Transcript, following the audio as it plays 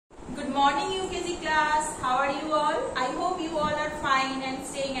morning UKG class. How are you all? I hope you all are fine and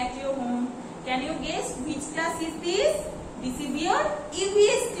staying at your home. Can you guess which class is this? This is your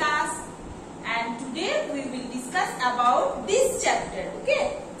EVS class. And today we will discuss about this chapter.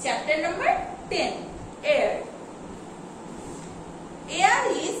 Okay? Chapter number 10. Air.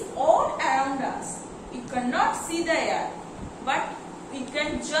 Air is all around us. You cannot see the air, but we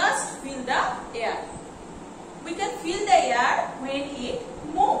can just feel the air. We can feel the air when it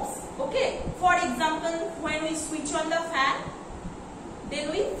moves. Okay. For example, when we switch on the fan,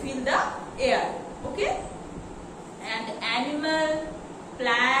 then we feel the air. Okay. And animal,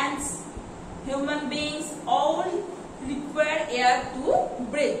 plants, human beings all require air to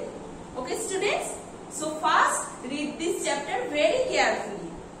breathe. Okay, students. So first, read this chapter very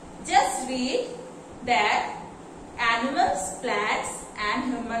carefully. Just read that animals, plants,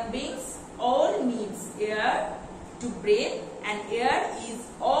 and human beings all needs air to breathe, and air is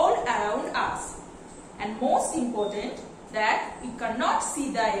all around us. And most important, that we cannot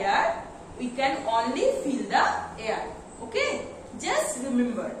see the air, we can only feel the air. Okay, just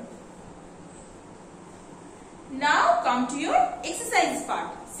remember. Now come to your exercise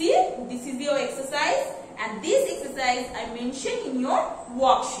part. See, this is your exercise, and this exercise I mentioned in your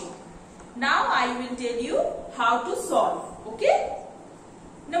worksheet. Now I will tell you how to solve. Okay.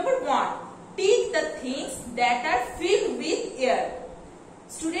 Number 1. Take the things that are filled with air.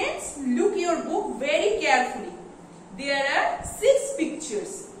 Students, look your book very carefully. There are 6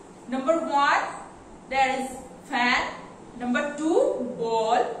 pictures. Number 1, there is fan. Number 2,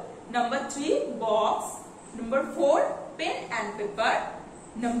 ball. Number 3, box. Number 4, pen and paper.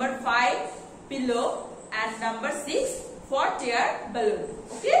 Number 5, pillow. And number 6, hot air balloon.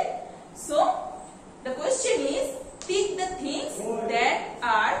 Okay? So, the question is, take the things that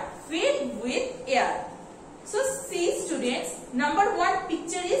are filled with air. So, see students, number 1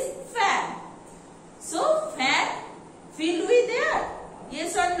 picture is fan. So, fan filled with air.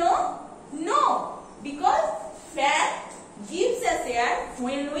 Yes or no? No. Because fan gives us air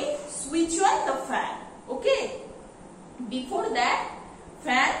when we switch on the fan. Okay. Before that,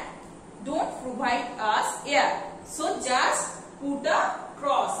 fan don't provide us air. So, just put a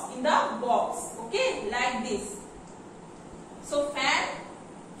cross in the box. Okay. Like this. So, fan,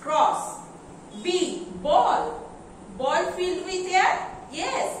 cross. B, ball. Ball filled with air?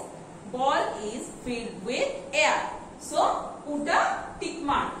 Yes. Ball is filled with air. So, put a tick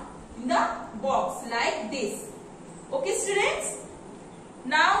mark in the box like this. Okay, students?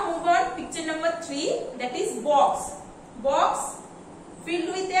 Now, move on picture number 3. That is box. Box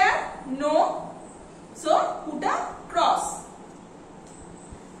filled with air? No. So, put a cross.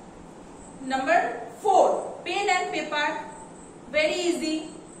 Number 4. Pen and paper. Very easy.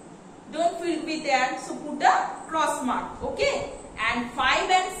 Don't fill with air. So, put a cross mark. Okay. And 5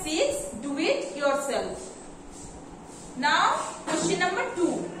 and 6, do it yourself. Now, question number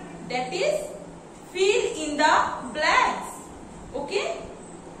 2. That is, fill in the blanks. Okay.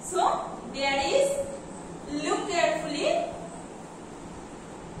 So, there is, look carefully.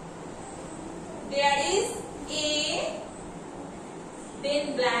 There is A,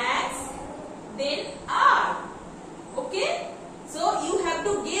 then blanks, then R. Okay. So, you have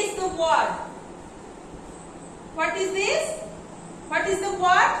to guess the word. What is this? What is the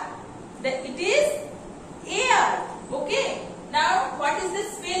word? It is air. Okay. Now, what is the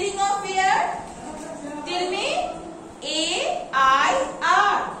spelling of air? Tell me.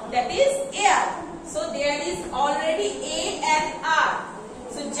 A-I-R. That is air. So, there is already A and R.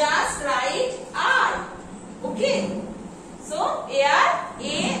 So, just write R. Okay. So, air,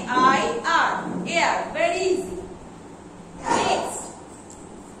 A-I-R. Air. Very easy. Next.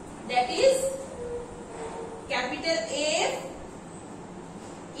 That is capital F,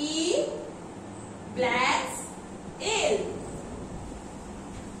 E, blanks, L.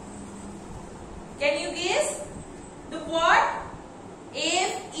 Can you guess the word?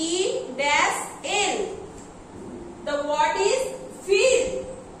 F, E, dash, L. The word is fill.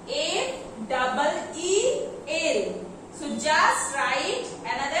 F, double E, L. So, just write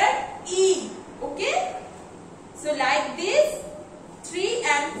another E. Okay. So, like this, 3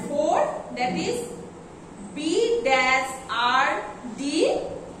 and 4, that is B dash R D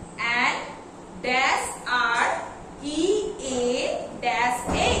and dash R E A dash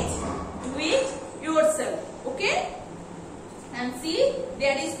H. Do it yourself. Okay. And see,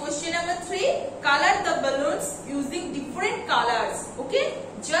 there is question number 3. Color the balloons using different colors. Okay.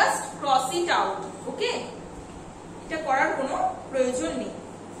 Just cross it out. Okay. Eta korar kono proyojon nei.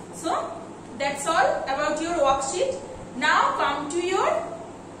 So, that's all about your worksheet. Now come to your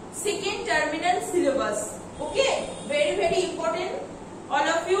second terminal syllabus. Okay, very important. All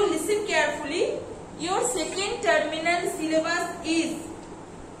of you listen carefully. Your second terminal syllabus is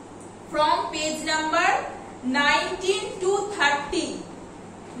from page number 19 to 30.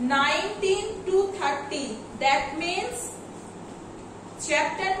 19 to 30. That means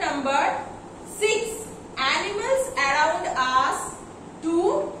chapter number 6, animals around us,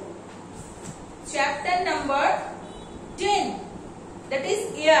 to chapter number 10, that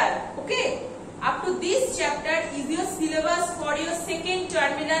is air. Okay. Up to this chapter is your syllabus for your second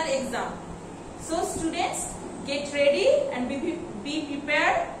terminal exam. So students, get ready and be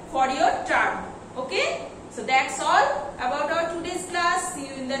prepared for your term. Okay. So that's all about our today's class. See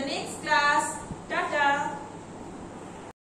you in the next class.